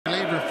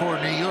for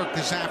New York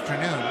this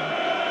afternoon.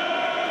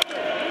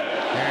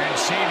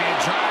 Arencibia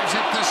drives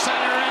it to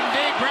center and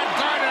deep. Brett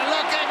Gardner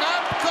looking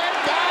up.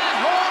 Goodbye.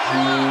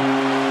 Home run.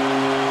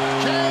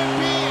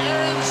 J.B.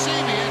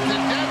 Arencibia to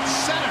dead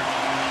center.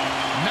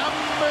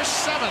 Number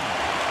 7.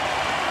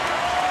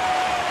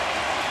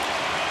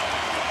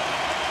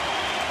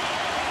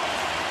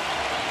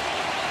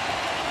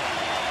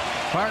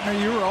 Partner,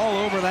 you were all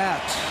over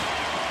that.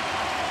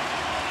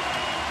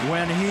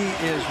 When he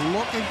is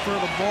looking for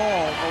the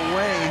ball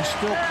away, he's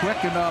still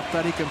quick enough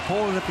that he can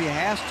pull it if he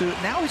has to.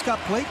 Now he's got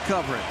plate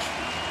coverage.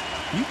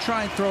 You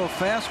try and throw a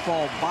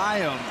fastball by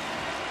him,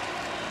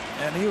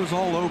 and he was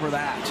all over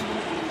that.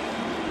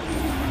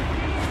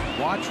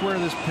 Watch where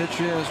this pitch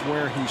is,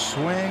 where he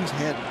swings,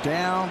 head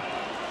down.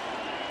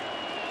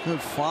 Good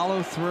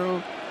follow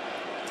through.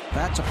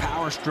 That's a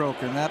power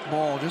stroke, and that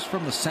ball, just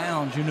from the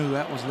sound, you knew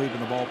that was leaving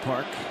the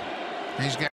ballpark. He's got